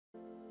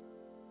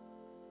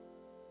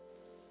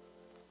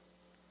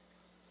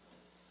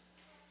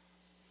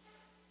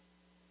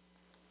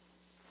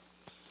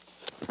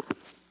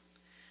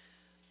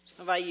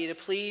I invite you to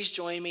please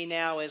join me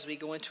now as we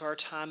go into our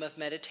time of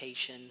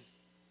meditation.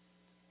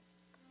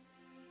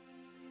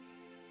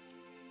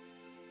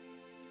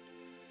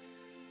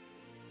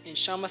 In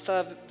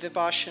Shamatha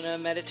Vipassana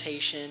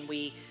meditation,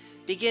 we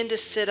begin to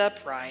sit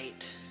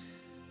upright.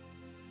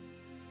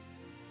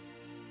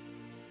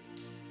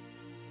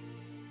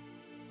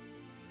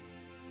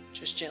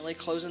 Just gently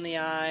closing the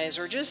eyes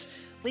or just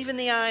leaving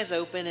the eyes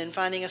open and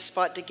finding a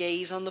spot to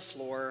gaze on the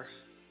floor.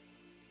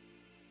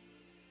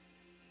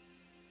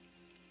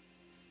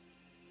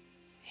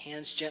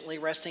 Hands gently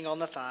resting on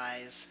the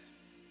thighs.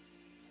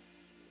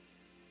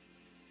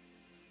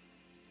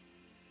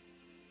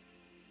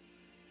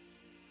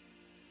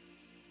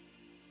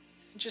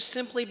 Just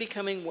simply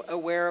becoming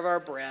aware of our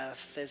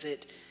breath as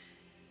it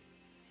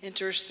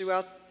enters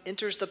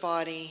the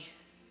body,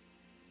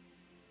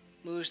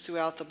 moves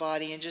throughout the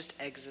body, and just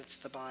exits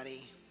the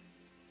body.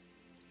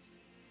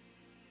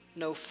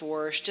 No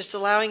force, just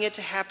allowing it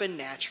to happen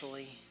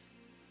naturally.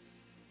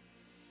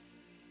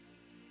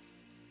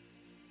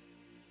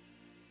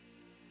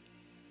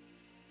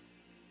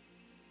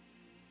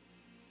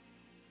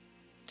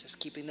 Just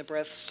keeping the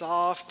breath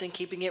soft and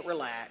keeping it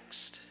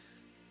relaxed.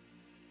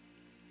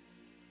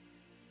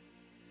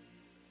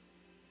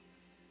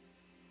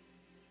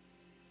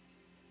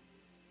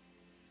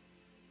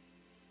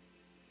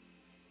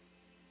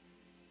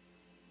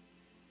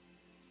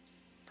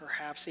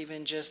 Perhaps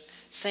even just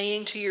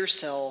saying to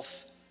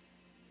yourself,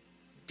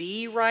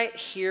 be right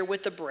here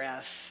with the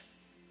breath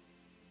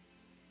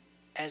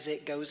as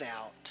it goes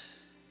out.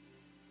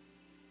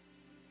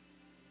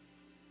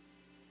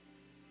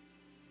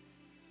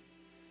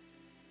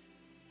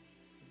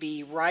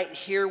 Be right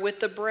here with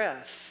the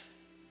breath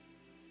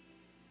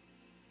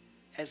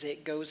as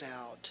it goes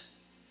out.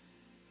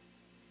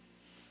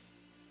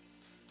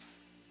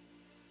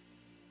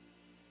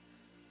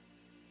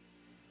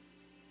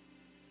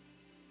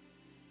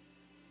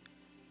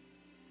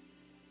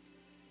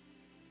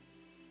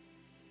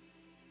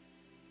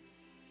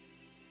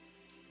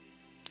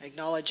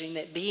 Acknowledging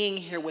that being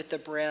here with the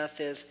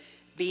breath is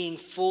being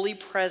fully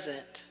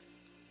present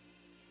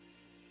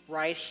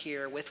right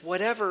here with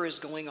whatever is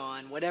going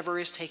on, whatever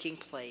is taking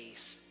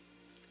place.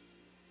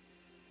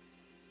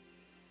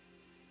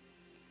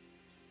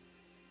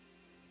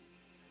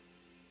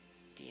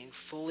 Being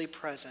fully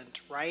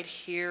present right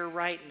here,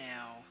 right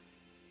now.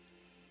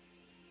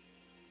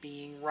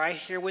 Being right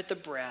here with the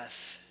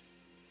breath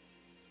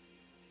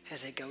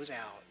as it goes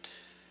out.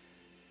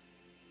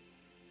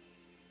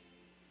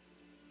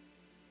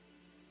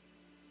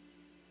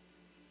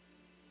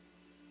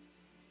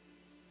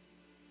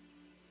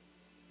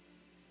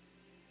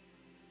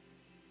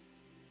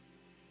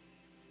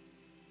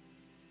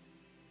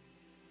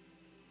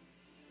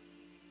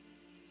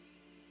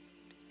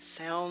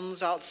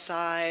 Sounds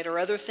outside or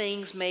other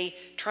things may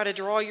try to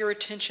draw your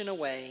attention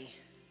away.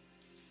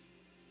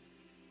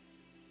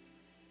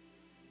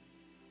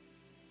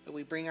 But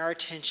we bring our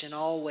attention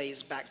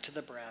always back to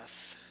the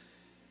breath.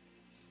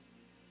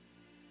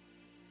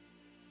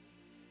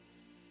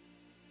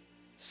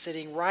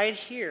 Sitting right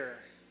here,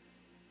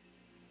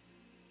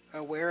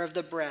 aware of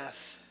the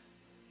breath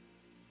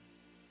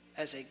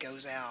as it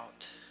goes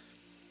out.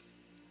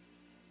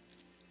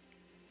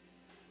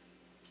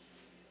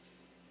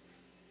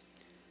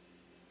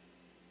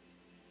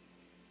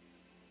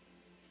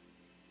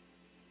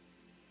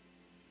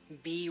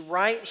 Be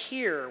right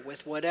here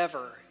with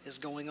whatever is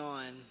going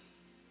on.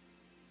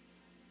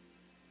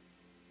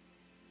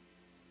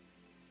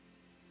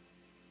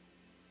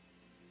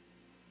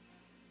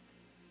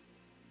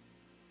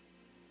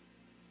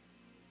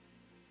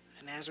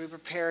 And as we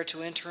prepare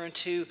to enter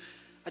into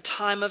a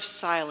time of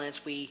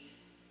silence, we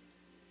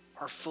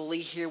are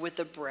fully here with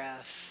the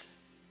breath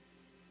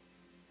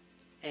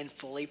and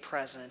fully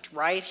present,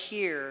 right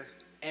here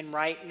and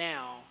right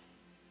now,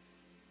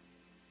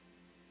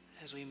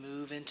 as we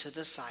move into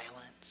the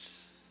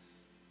silence.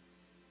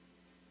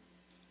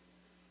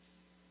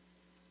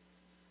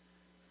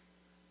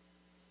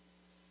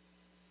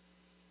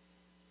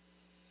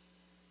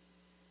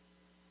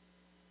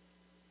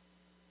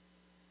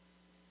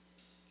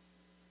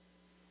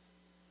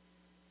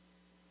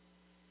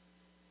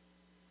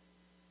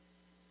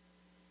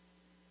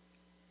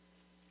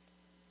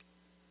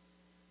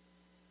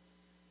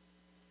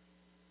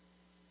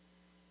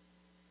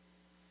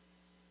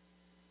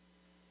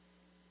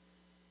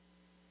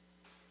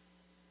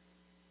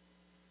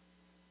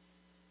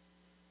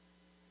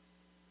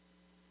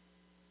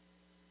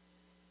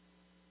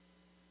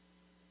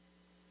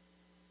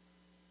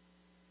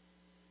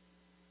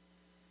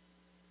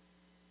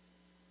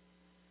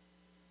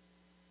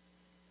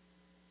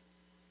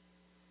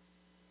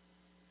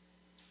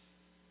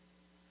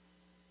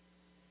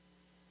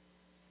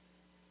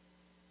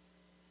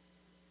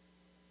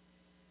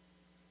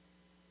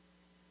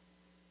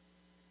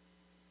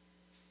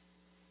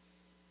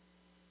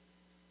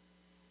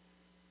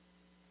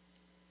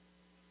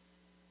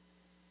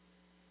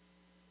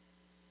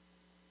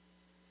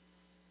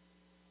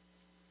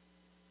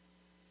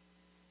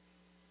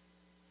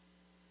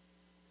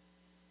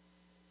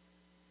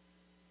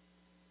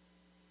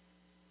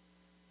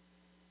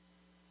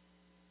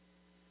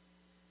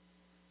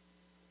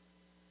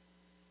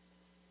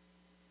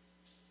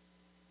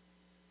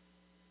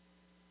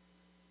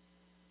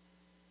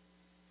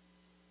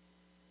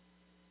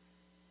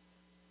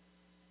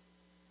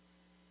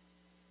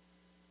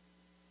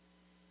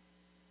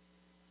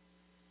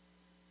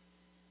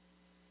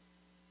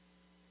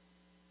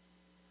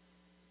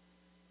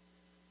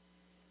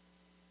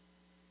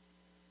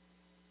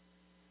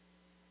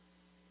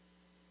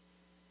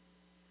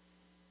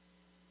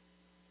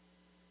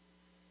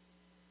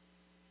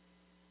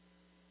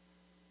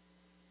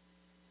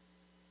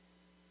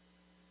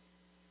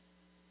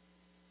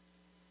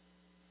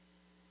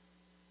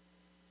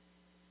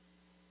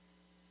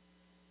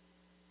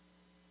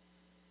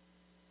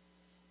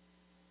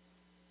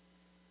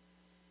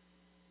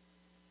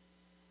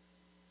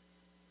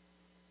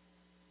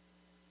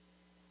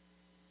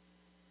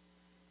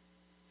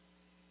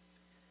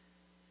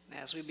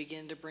 as we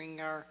begin to bring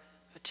our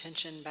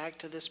attention back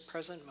to this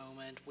present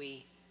moment,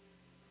 we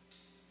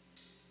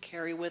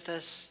carry with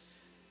us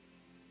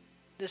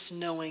this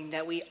knowing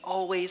that we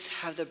always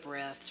have the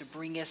breath to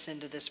bring us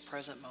into this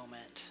present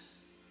moment.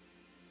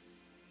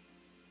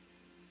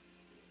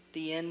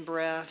 The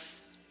in-breath,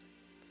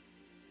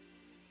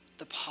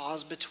 the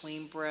pause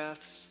between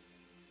breaths,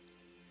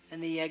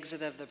 and the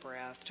exit of the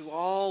breath to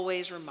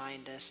always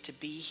remind us to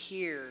be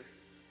here,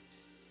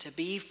 to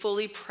be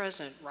fully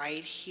present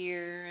right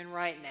here and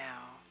right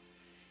now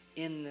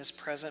in this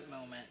present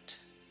moment.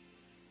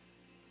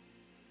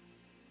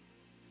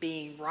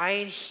 Being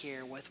right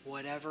here with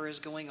whatever is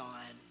going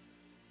on.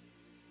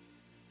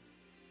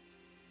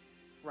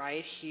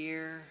 Right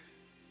here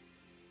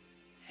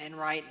and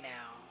right now.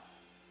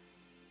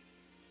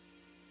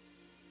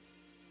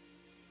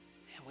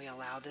 And we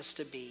allow this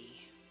to be.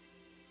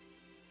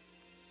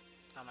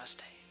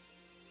 Namaste.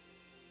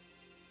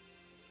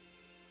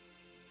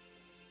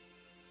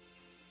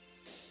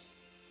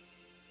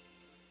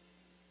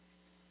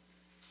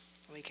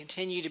 We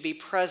continue to be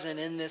present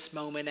in this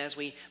moment as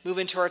we move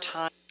into our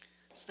time.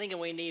 I was thinking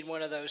we need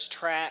one of those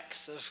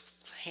tracks of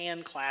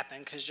hand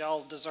clapping because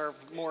y'all deserve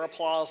more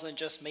applause than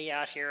just me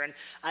out here. And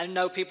I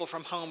know people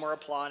from home are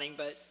applauding,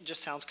 but it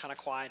just sounds kind of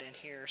quiet in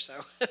here.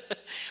 So,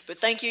 but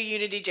thank you,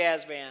 Unity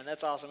Jazz Band.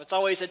 That's awesome. It's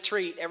always a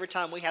treat every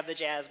time we have the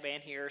jazz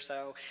band here.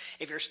 So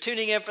if you're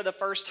tuning in for the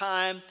first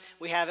time,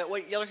 we have it.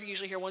 What y'all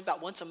usually hear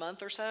about once a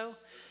month or so?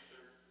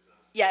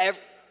 Yeah.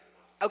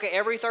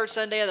 Every third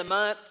Sunday of the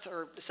month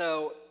or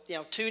so.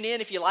 Tune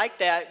in if you like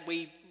that.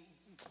 We'd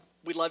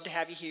love to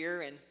have you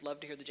here and love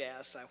to hear the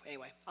jazz. So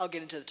anyway, I'll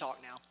get into the talk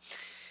now.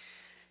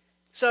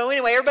 So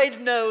anyway,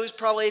 everybody knows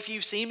probably if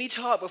you've seen me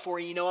talk before,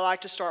 I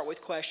like to start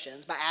with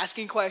questions, by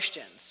asking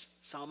questions.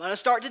 So I'm going to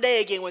start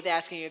today again with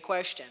asking a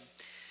question.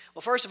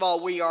 Well, first of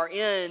all, we've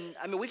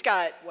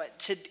got,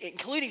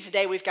 including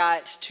today, we've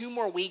got 2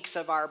 more weeks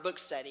of our book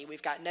study.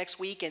 We've got next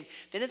week, and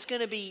then it's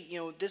going to be,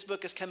 this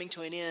book is coming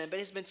to an end, but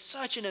it's been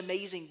such an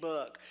amazing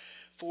book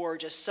for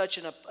just such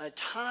a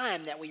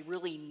time that we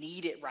really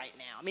need it right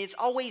now. It's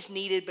always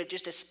needed, but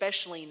just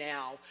especially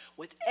now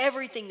with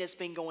everything that's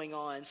been going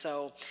on.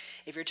 So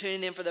if you're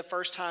tuning in for the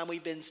first time,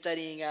 we've been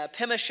studying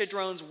Pema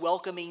Chodron's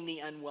Welcoming the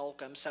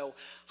Unwelcome. So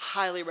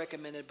highly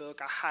recommended book.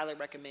 I highly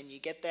recommend you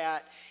get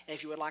that. And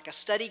if you would like a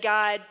study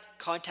guide,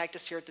 contact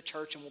us here at the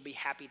church and we'll be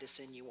happy to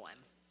send you one.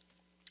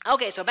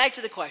 Okay, so back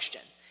to the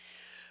question.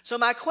 So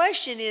my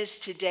question is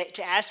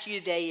to ask you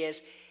today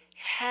is,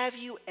 have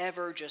you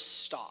ever just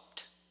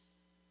stopped?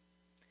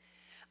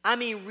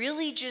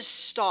 Really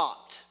just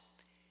stopped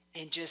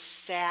and just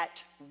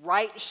sat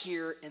right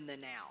here in the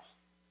now.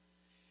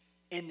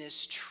 In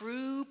this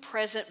true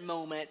present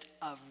moment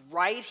of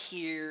right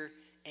here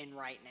and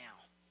right now.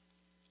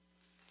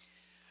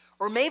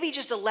 Or maybe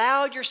just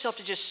allowed yourself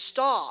to just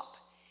stop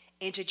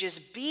and to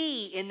just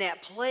be in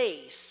that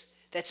place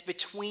that's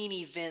between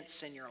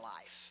events in your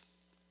life.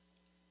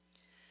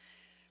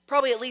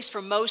 Probably at least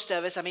for most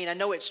of us, I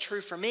know it's true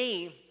for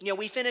me,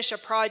 we finish a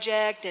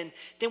project and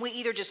then we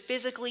either just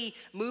physically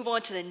move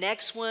on to the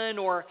next one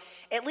or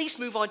at least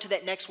move on to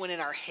that next one in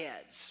our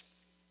heads.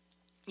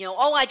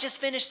 I just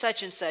finished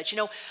such and such.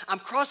 I'm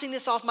crossing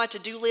this off my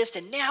to-do list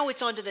and now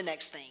it's on to the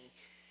next thing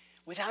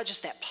without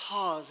just that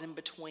pause in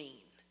between.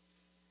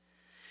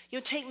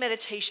 Take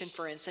meditation,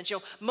 for instance.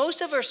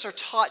 Most of us are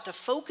taught to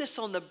focus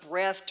on the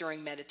breath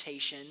during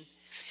meditation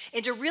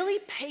and to really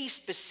pay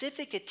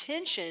specific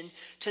attention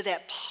to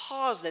that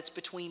pause that's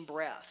between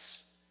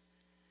breaths.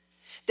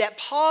 That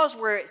pause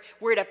where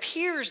it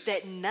appears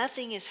that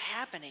nothing is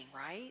happening,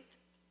 right?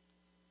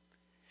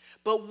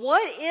 But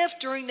what if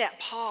during that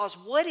pause,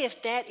 what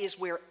if that is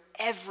where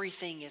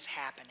everything is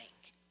happening?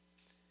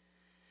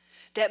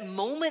 That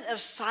moment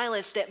of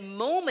silence, that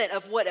moment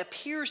of what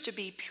appears to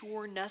be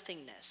pure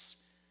nothingness,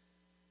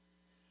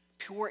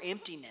 pure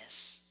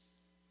emptiness,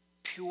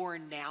 pure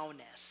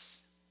nowness.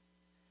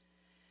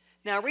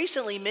 Now, I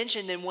recently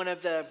mentioned in one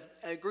of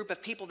a group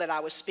of people that I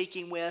was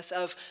speaking with,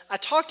 I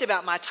talked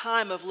about my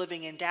time of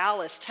living in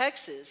Dallas,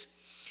 Texas,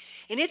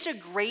 and it's a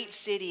great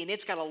city, and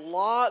it's got a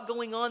lot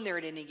going on there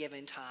at any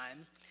given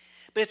time,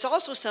 but it's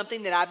also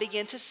something that I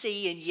began to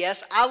see, and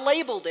yes, I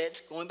labeled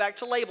it, going back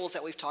to labels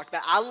that we've talked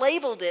about, I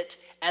labeled it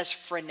as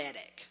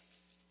frenetic.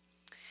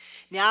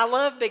 Now, I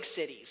love big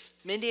cities.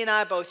 Mindy and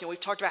I both, we've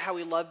talked about how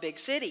we love big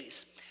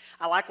cities.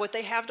 I like what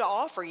they have to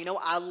offer.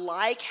 I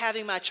like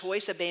having my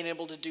choice of being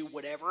able to do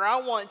whatever I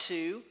want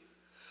to,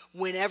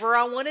 whenever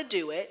I want to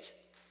do it.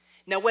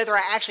 Now, whether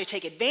I actually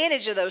take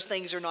advantage of those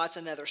things or not is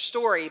another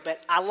story,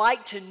 but I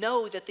like to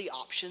know that the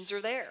options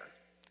are there.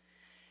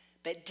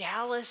 But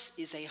Dallas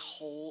is a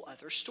whole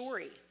other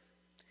story.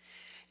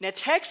 Now,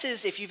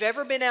 Texas, if you've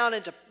ever been out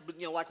into,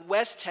 like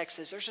West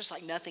Texas, there's just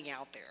like nothing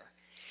out there.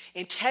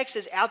 In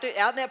Texas, out in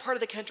that part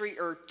of the country,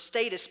 or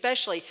state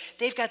especially,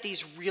 they've got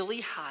these really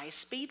high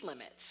speed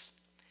limits.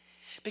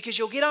 Because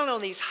you'll get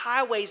on these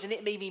highways and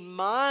it may be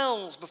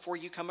miles before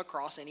you come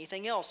across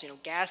anything else,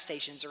 gas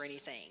stations or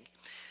anything.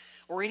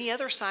 or any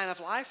other sign of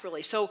life,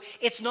 really. So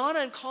it's not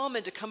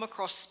uncommon to come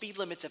across speed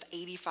limits of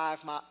 80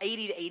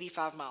 to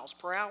 85 miles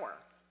per hour.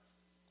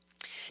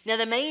 Now,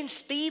 the main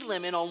speed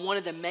limit on one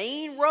of the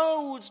main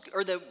roads,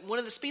 or one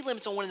of the speed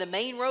limits on one of the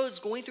main roads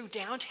going through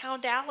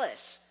downtown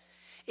Dallas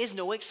is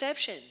no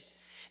exception.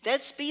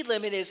 That speed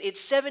limit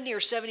it's 70 or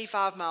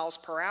 75 miles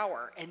per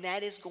hour, and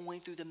that is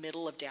going through the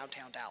middle of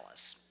downtown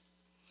Dallas.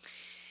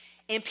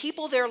 And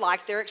people there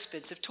like their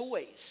expensive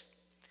toys.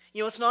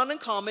 You know, it's not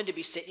uncommon to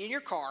be sitting in your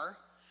car,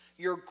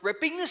 you're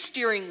gripping the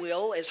steering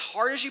wheel as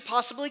hard as you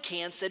possibly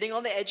can, sitting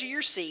on the edge of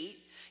your seat.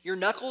 Your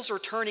knuckles are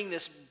turning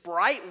this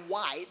bright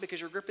white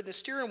because you're gripping the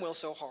steering wheel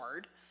so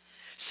hard,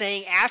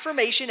 saying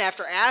affirmation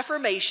after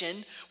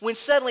affirmation, when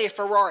suddenly a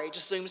Ferrari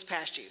just zooms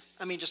past you.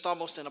 I mean, just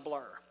almost in a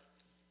blur.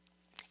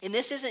 And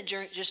this isn't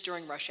just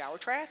during rush hour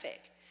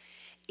traffic.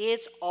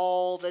 It's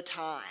all the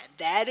time.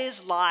 That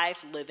is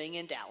life living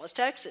in Dallas,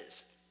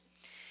 Texas.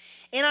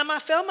 And I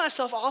found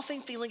myself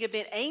often feeling a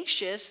bit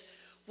anxious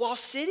while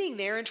sitting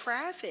there in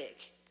traffic.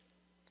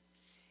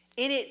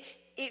 And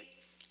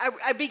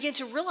I began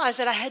to realize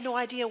that I had no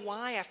idea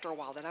why after a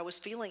while that I was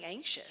feeling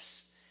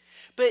anxious.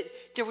 But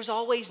there was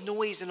always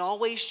noise and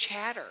always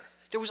chatter.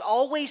 There was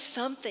always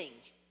something.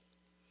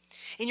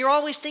 And you're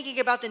always thinking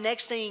about the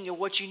next thing or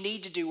what you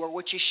need to do or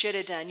what you should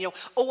have done. You know,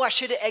 oh, I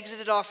should have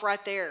exited off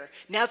right there.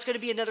 Now it's going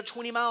to be another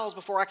 20 miles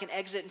before I can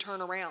exit and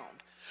turn around.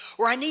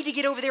 Or I need to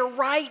get over there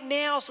right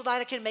now so that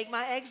I can make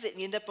my exit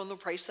and end up on the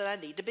place that I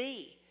need to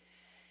be.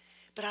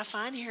 But I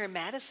find here in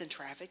Madison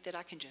traffic that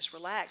I can just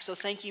relax. So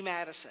thank you,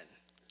 Madison.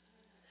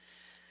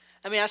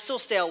 I mean, I still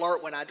stay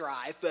alert when I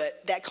drive,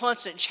 but that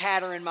constant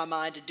chatter in my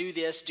mind to do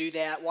this, do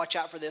that, watch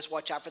out for this,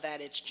 watch out for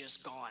that, it's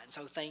just gone.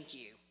 So thank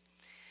you.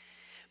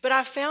 But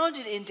I found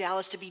it in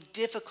Dallas to be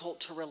difficult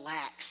to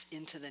relax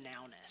into the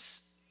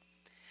nowness.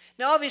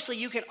 Now, obviously,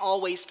 you can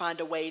always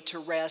find a way to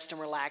rest and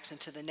relax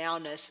into the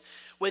nowness,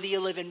 whether you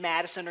live in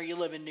Madison or you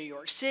live in New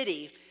York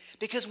City,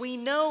 because we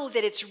know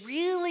that it's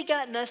really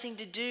got nothing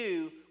to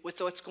do with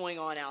what's going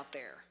on out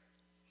there.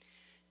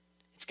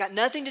 It's got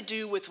nothing to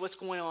do with what's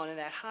going on in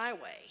that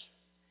highway.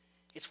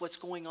 It's what's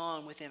going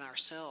on within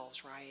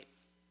ourselves, right?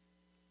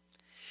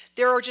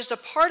 There are just a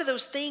part of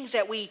those things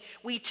that we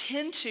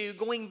tend to,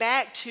 going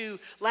back to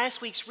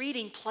last week's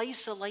reading,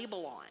 place a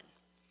label on.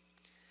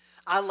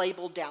 I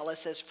labeled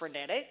Dallas as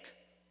frenetic,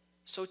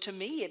 so to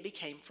me it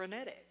became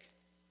frenetic.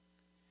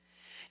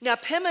 Now,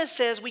 Pema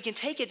says we can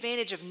take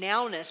advantage of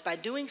nowness by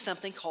doing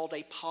something called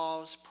a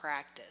pause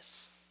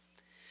practice.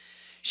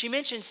 She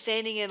mentioned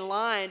standing in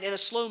line, in a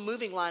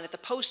slow-moving line at the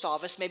post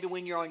office, maybe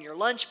when you're on your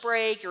lunch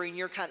break or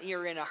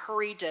you're in a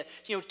hurry to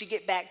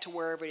get back to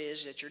wherever it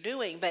is that you're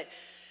doing. But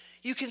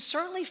you can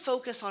certainly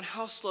focus on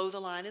how slow the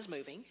line is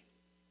moving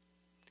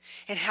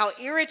and how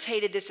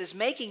irritated this is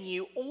making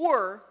you,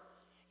 or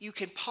you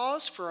can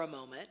pause for a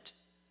moment,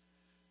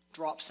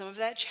 drop some of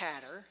that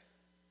chatter,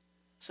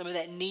 some of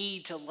that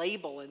need to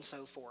label and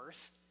so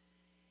forth,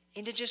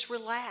 and to just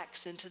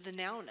relax into the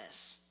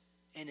nowness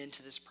and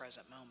into this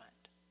present moment.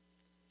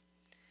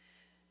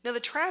 Now, the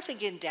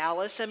traffic in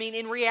Dallas, I mean,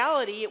 in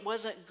reality, it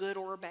wasn't good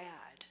or bad.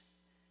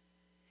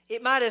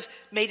 It might have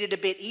made it a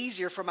bit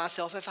easier for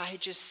myself if I had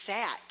just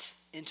sat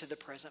into the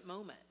present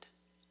moment.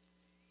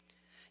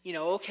 You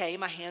know, okay,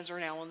 my hands are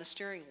now on the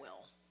steering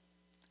wheel.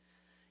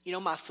 You know,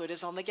 my foot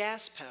is on the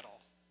gas pedal.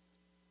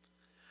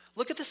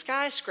 Look at the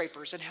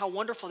skyscrapers and how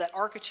wonderful that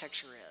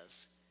architecture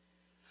is,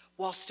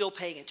 while still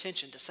paying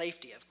attention to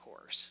safety, of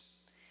course.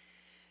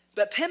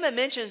 But Pema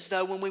mentions,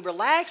 though, when we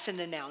relax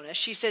into nowness,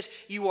 she says,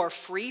 you are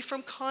free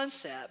from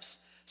concepts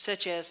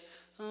such as,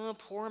 oh,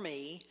 poor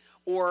me,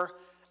 or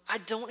I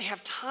don't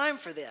have time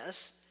for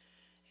this,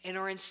 and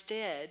are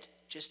instead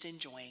just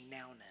enjoying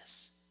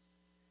nowness.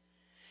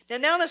 Now,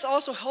 nowness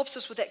also helps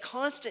us with that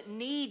constant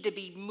need to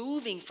be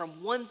moving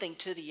from one thing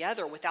to the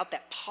other without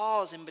that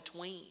pause in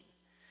between.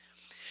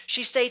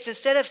 She states,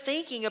 instead of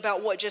thinking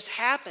about what just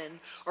happened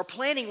or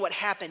planning what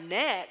happened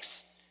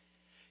next,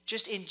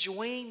 just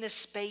enjoying the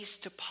space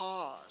to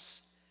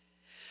pause.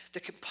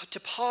 To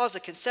pause the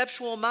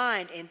conceptual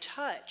mind and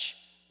touch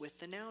with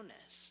the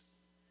nowness.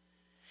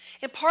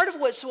 And part of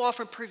what so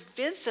often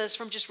prevents us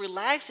from just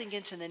relaxing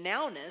into the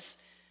nowness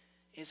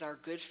is our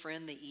good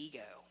friend, the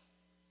ego.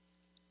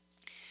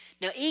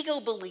 Now, ego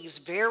believes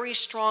very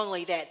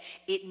strongly that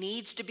it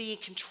needs to be in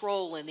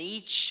control of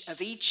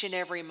each and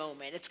every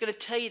moment. It's going to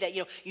tell you that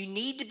you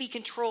need to be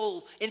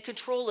in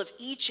control of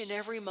each and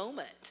every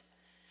moment.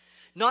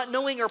 Not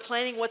knowing or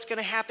planning what's going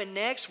to happen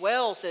next,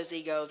 well, says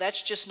ego,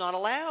 that's just not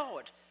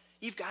allowed.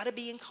 You've got to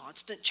be in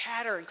constant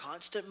chatter and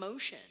constant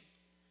motion.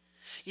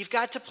 You've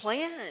got to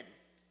plan.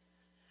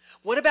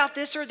 What about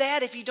this or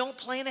that if you don't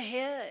plan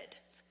ahead?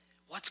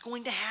 What's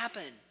going to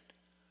happen?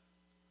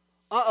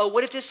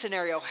 What if this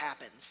scenario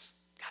happens?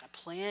 Got to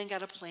plan, got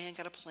to plan,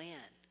 got to plan.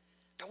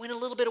 Throw in a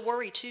little bit of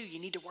worry too. You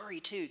need to worry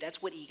too.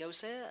 That's what ego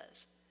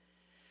says.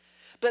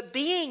 But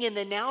being in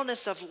the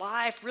nowness of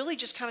life really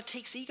just kind of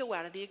takes ego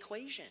out of the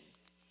equation,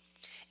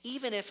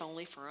 even if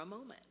only for a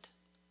moment.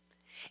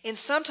 And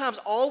sometimes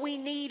all we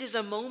need is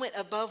a moment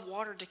above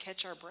water to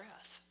catch our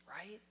breath,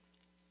 right?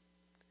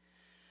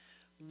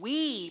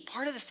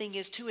 part of the thing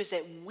is too, is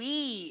that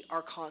we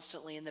are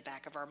constantly in the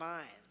back of our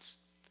minds.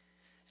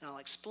 And I'll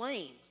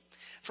explain.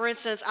 For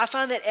instance, I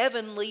find that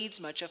Evin leads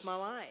much of my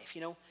life.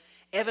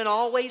 Evin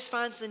always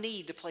finds the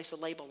need to place a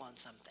label on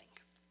something,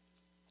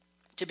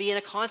 to be in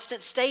a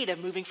constant state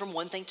of moving from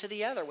one thing to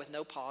the other with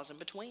no pause in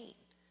between,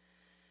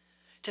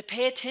 to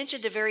pay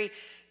attention to very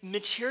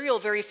material,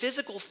 very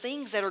physical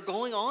things that are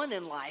going on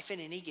in life in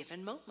any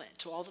given moment,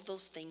 to all of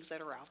those things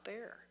that are out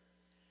there.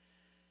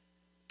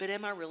 But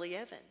am I really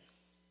Evin?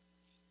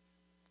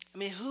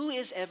 Who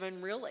is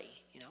Evin really?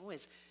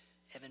 Is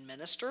Evin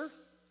minister,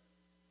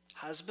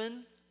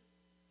 husband,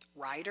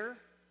 writer,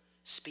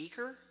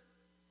 speaker?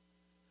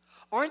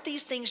 Aren't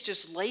these things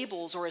just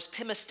labels, or as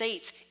Pema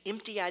states,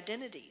 empty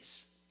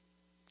identities?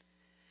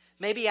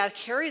 Maybe I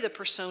carry the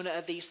persona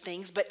of these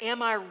things, but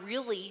am I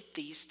really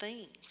these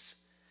things?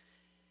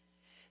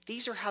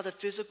 These are how the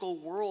physical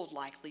world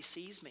likely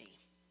sees me.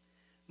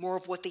 More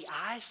of what the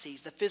eye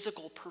sees, the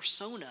physical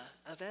persona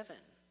of Evin.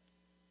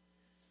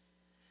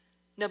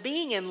 Now,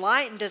 being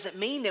enlightened doesn't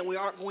mean that we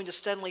aren't going to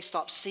suddenly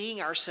stop seeing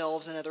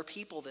ourselves and other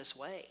people this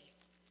way.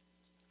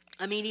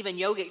 Even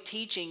yogic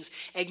teachings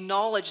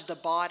acknowledge the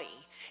body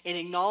and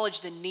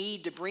acknowledge the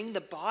need to bring the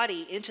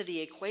body into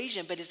the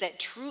equation, but is that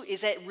true?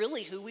 Is that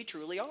really who we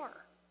truly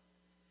are?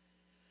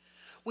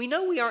 We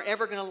know we aren't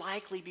ever going to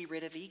likely be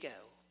rid of ego.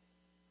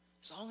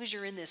 As long as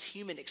you're in this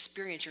human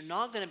experience, you're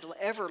not going to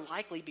ever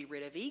likely be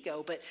rid of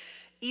ego, but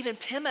even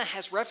Pema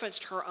has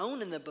referenced her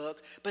own in the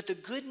book, but the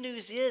good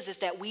news is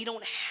that we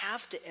don't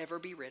have to ever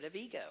be rid of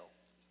ego.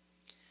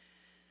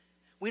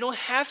 We don't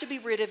have to be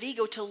rid of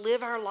ego to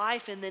live our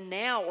life in the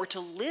now, or to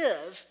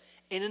live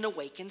in an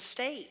awakened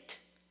state.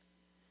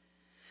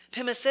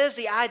 Pema says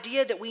the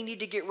idea that we need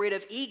to get rid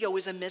of ego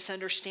is a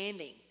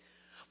misunderstanding,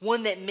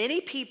 one that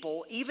many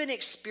people, even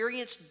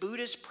experienced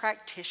Buddhist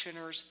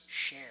practitioners,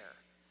 share.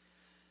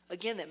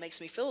 Again, that makes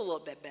me feel a little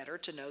bit better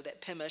to know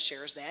that Pema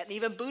shares that, and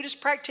even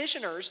Buddhist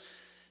practitioners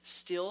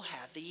still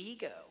have the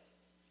ego.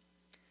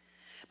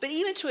 But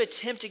even to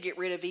attempt to get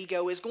rid of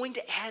ego is going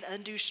to add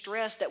undue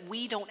stress that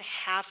we don't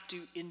have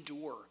to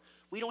endure.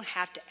 We don't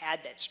have to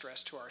add that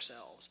stress to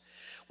ourselves.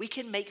 We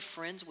can make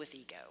friends with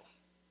ego.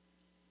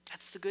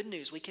 That's the good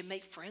news. We can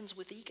make friends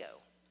with ego.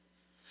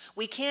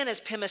 We can,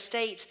 as Pema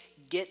states,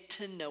 get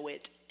to know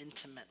it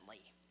intimately.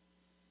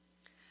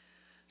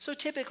 So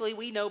typically,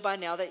 we know by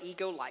now that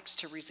ego likes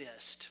to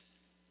resist.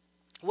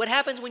 What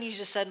happens when you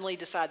just suddenly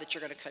decide that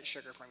you're going to cut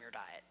sugar from your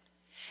diet?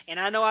 And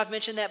I know I've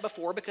mentioned that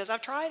before because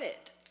I've tried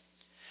it.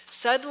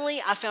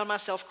 Suddenly, I found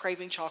myself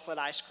craving chocolate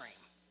ice cream.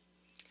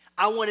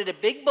 I wanted a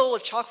big bowl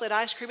of chocolate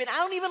ice cream, and I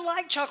don't even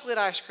like chocolate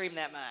ice cream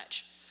that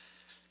much.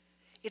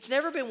 It's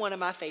never been one of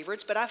my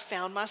favorites, but I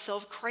found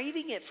myself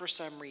craving it for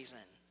some reason.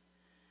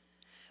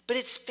 But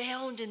it's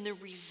found in the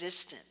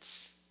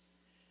resistance.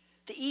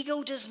 The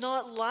ego does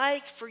not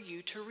like for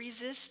you to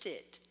resist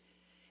it.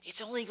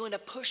 It's only going to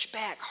push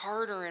back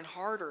harder and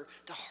harder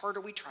the harder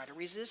we try to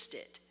resist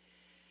it.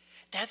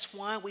 That's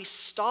why we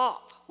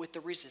stop with the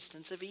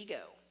resistance of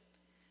ego.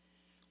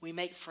 We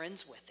make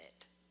friends with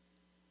it.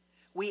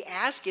 We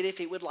ask it if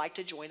it would like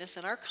to join us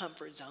in our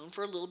comfort zone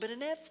for a little bit of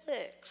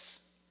Netflix.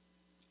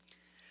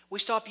 We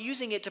stop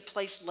using it to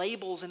place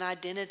labels and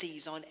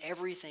identities on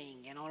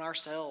everything and on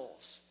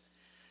ourselves.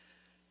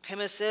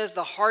 Pema says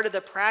the heart of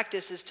the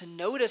practice is to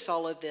notice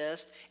all of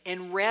this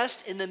and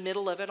rest in the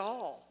middle of it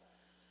all.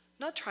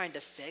 Not trying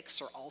to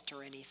fix or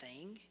alter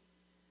anything.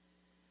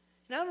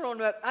 And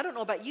I don't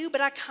know about you,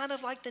 but I kind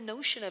of like the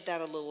notion of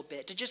that a little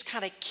bit, to just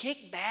kind of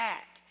kick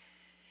back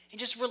and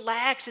just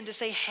relax and to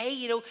say,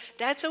 hey,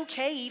 that's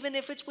okay, even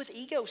if it's with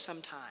ego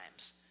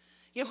sometimes.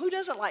 Who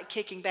doesn't like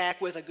kicking back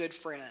with a good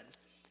friend?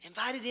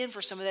 Invite it in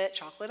for some of that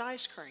chocolate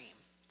ice cream.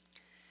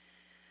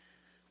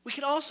 We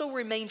can also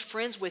remain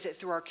friends with it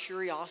through our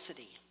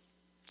curiosity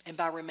and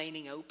by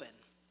remaining open.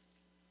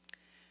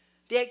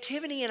 The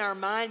activity in our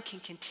mind can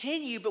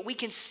continue, but we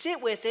can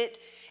sit with it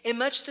in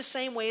much the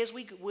same way as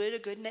we would a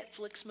good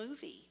Netflix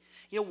movie.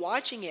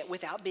 Watching it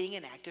without being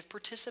an active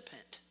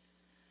participant.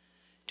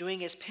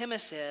 Doing as Pema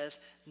says,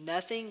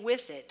 nothing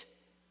with it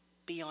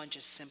beyond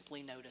just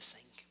simply noticing.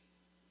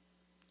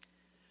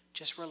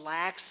 Just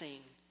relaxing,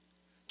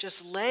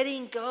 just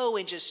letting go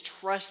and just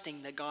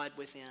trusting the God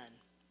within.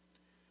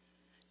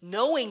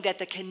 Knowing that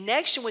the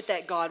connection with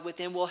that God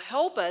within will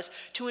help us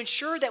to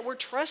ensure that we're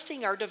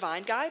trusting our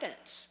divine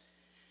guidance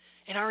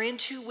and our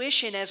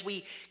intuition as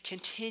we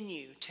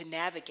continue to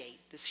navigate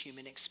this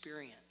human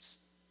experience.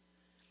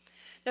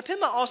 Now,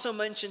 Pema also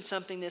mentioned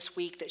something this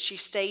week that she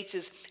states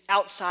is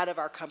outside of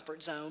our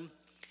comfort zone,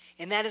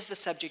 and that is the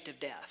subject of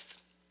death.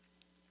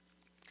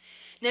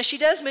 Now, she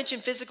does mention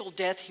physical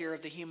death here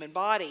of the human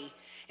body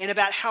and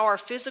about how our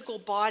physical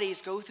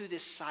bodies go through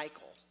this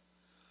cycle.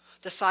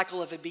 The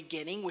cycle of a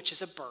beginning, which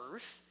is a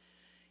birth,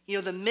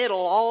 the middle,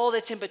 all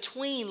that's in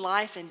between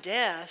life and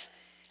death,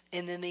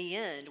 and then the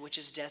end, which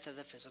is death of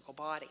the physical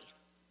body.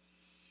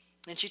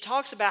 And she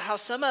talks about how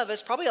some of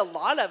us, probably a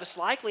lot of us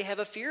likely, have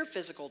a fear of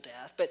physical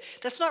death, but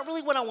that's not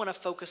really what I want to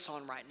focus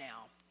on right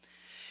now.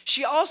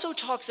 She also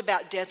talks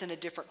about death in a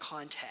different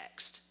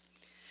context.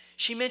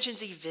 she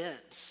mentions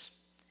events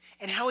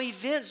and how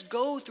events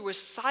go through a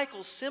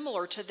cycle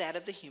similar to that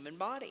of the human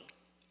body.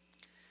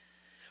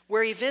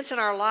 Where events in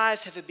our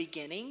lives have a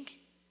beginning,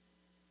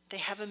 they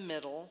have a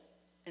middle,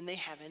 and they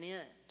have an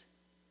end.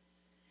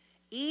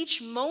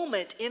 Each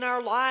moment in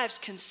our lives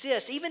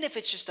consists, even if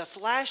it's just a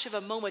flash of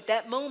a moment,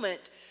 that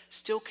moment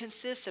still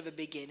consists of a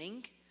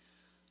beginning,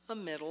 a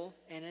middle,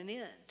 and an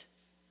end.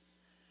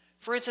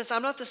 For instance,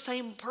 I'm not the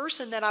same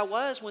person that I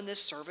was when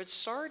this service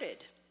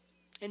started,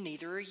 and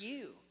neither are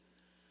you.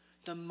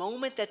 The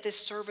moment that this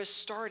service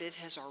started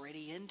has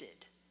already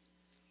ended.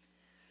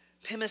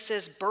 Pema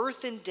says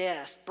birth and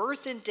death,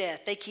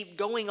 they keep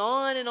going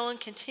on and on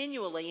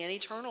continually and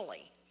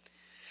eternally.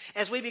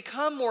 As we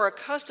become more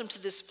accustomed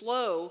to this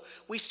flow,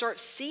 we start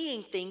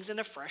seeing things in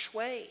a fresh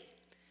way.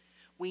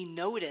 We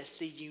notice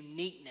the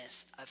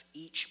uniqueness of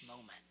each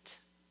moment.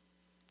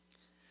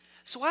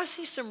 So I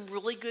see some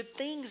really good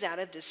things out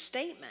of this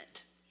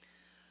statement.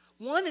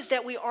 One is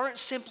that we aren't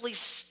simply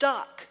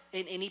stuck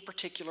in any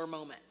particular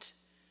moment,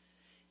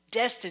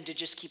 destined to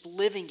just keep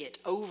living it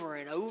over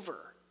and over.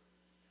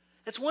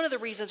 That's one of the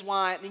reasons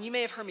why, and you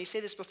may have heard me say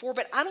this before,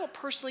 but I don't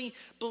personally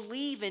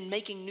believe in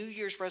making New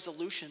Year's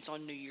resolutions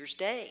on New Year's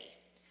Day.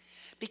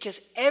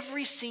 Because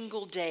every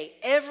single day,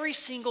 every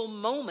single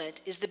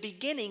moment is the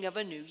beginning of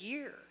a new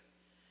year.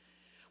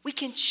 We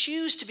can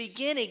choose to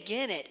begin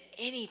again at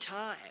any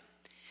time.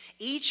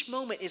 Each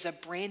moment is a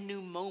brand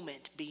new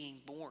moment being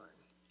born.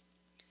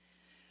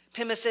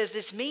 Pema says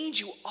this means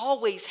you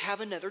always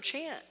have another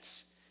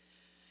chance.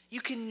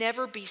 You can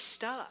never be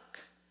stuck.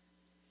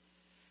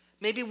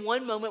 Maybe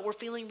one moment we're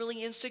feeling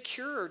really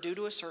insecure due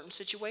to a certain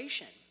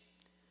situation.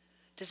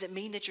 Does it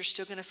mean that you're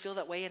still going to feel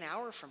that way an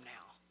hour from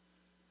now?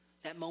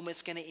 That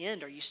moment's going to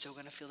end. Are you still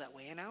going to feel that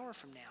way an hour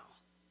from now?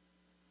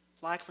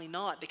 Likely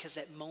not, because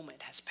that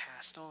moment has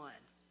passed on.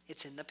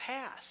 It's in the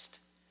past.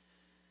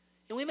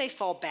 And we may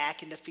fall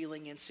back into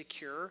feeling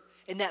insecure,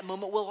 and that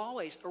moment will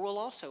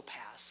also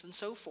pass, and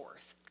so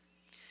forth.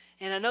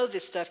 And I know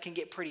this stuff can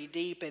get pretty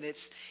deep, and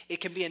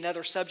it can be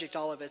another subject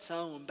all of its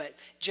own, but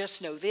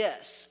just know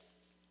this.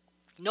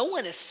 No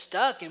one is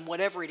stuck in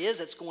whatever it is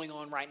that's going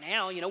on right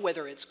now,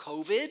 whether it's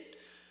COVID,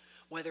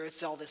 whether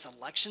it's all this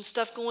election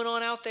stuff going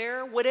on out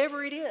there,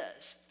 whatever it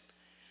is.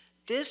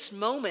 These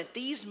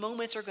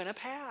moments are going to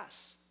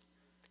pass,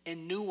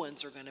 and new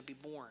ones are going to be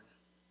born.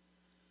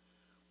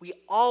 We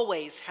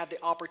always have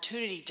the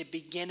opportunity to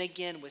begin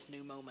again with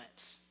new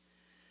moments.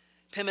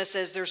 Pema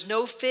says there's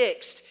no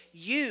fixed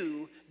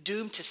you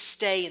doomed to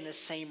stay in the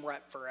same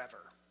rut forever.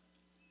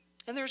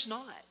 And there's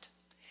not.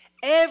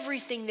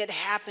 Everything that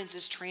happens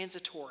is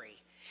transitory.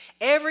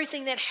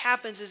 Everything that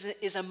happens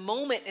is a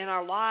moment in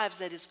our lives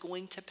that is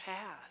going to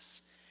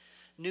pass.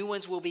 New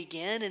ones will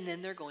begin, and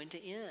then they're going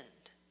to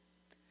end.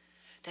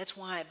 That's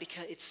why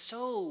it's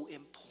so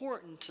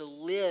important to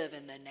live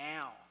in the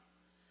now,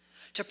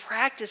 to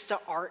practice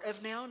the art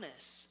of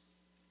nowness.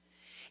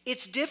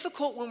 It's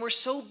difficult when we're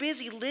so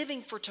busy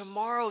living for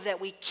tomorrow that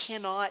we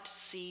cannot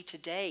see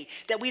today,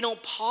 that we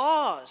don't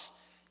pause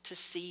to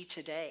see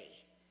today,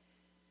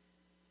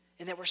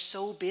 and that we're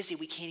so busy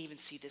we can't even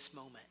see this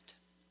moment.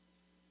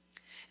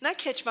 And I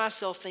catch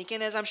myself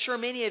thinking, as I'm sure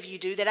many of you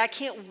do, that I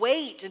can't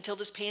wait until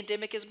this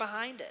pandemic is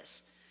behind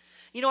us.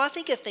 I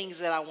think of things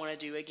that I want to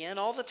do again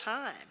all the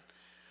time.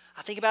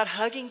 I think about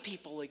hugging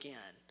people again.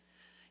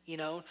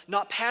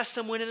 Not pass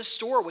someone in a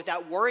store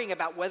without worrying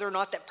about whether or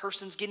not that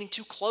person's getting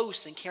too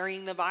close and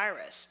carrying the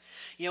virus.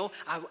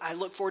 I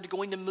look forward to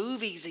going to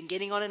movies and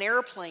getting on an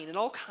airplane and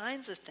all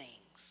kinds of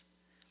things.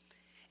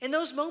 And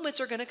those moments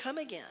are going to come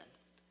again.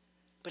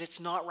 But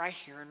it's not right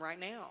here and right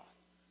now.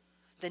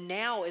 The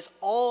now is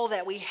all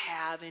that we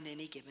have in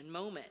any given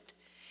moment.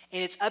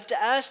 And it's up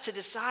to us to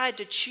decide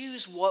to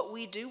choose what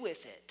we do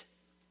with it.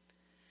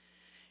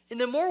 And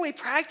the more we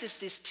practice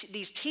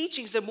these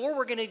teachings, the more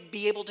we're going to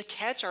be able to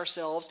catch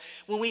ourselves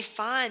when we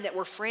find that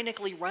we're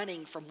frantically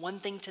running from one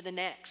thing to the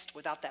next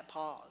without that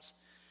pause.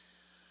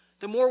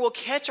 The more we'll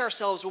catch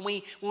ourselves when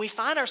we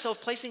find ourselves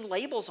placing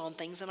labels on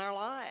things in our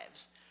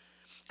lives.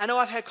 I know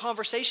I've had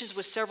conversations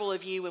with several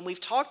of you, and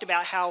we've talked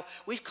about how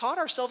we've caught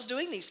ourselves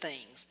doing these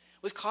things.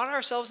 We've caught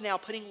ourselves now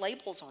putting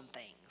labels on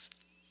things.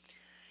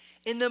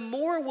 And the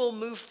more we'll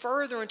move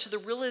further into the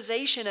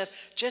realization of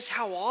just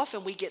how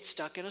often we get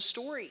stuck in a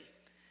story,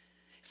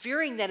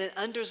 fearing that an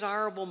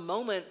undesirable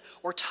moment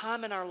or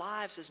time in our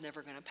lives is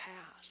never going to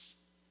pass.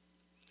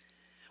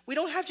 We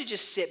don't have to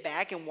just sit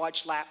back and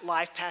watch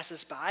life pass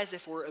us by as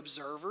if we're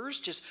observers,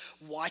 just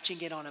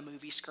watching it on a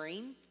movie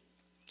screen.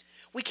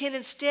 We can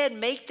instead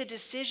make the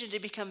decision to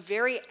become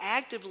very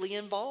actively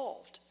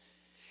involved.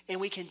 And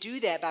we can do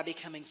that by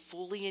becoming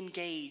fully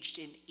engaged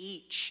in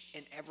each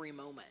and every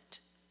moment.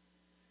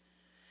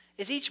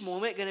 Is each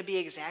moment going to be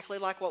exactly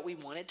like what we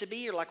want it to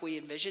be or like we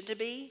envision it to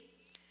be?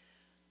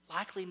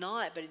 Likely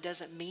not, but it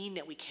doesn't mean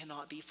that we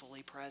cannot be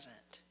fully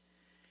present.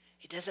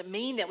 It doesn't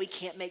mean that we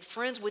can't make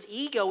friends with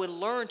ego and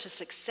learn to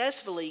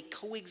successfully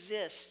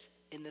coexist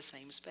in the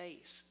same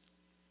space.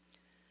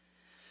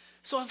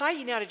 So I invite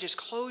you now to just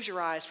close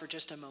your eyes for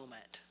just a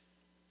moment.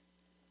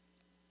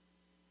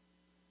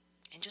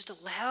 And just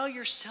allow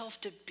yourself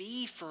to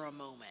be for a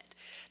moment.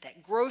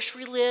 That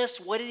grocery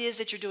list, what it is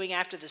that you're doing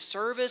after the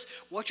service,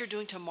 what you're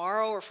doing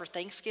tomorrow or for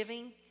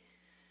Thanksgiving.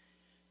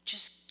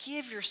 Just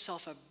give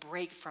yourself a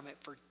break from it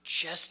for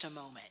just a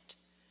moment.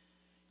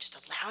 Just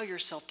allow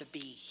yourself to be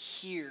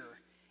here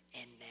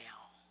and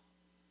now.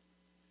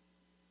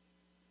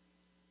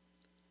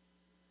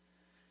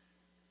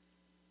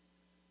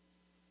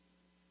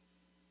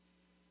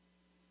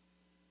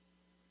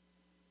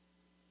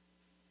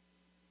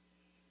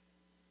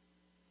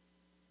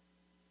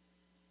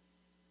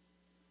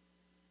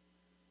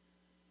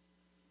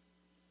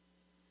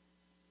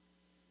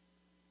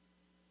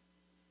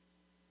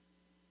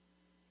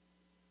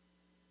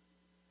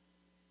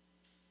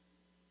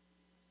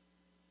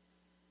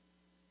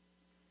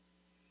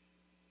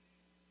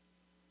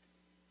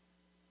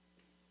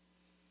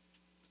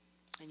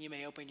 And you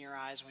may open your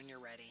eyes when you're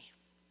ready.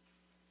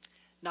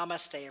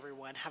 Namaste,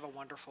 everyone. Have a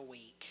wonderful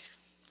week.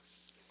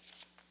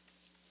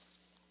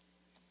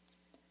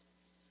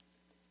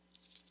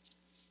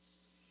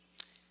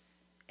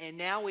 And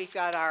now we've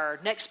got our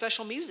next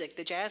special music.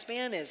 The jazz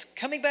band is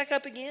coming back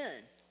up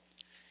again.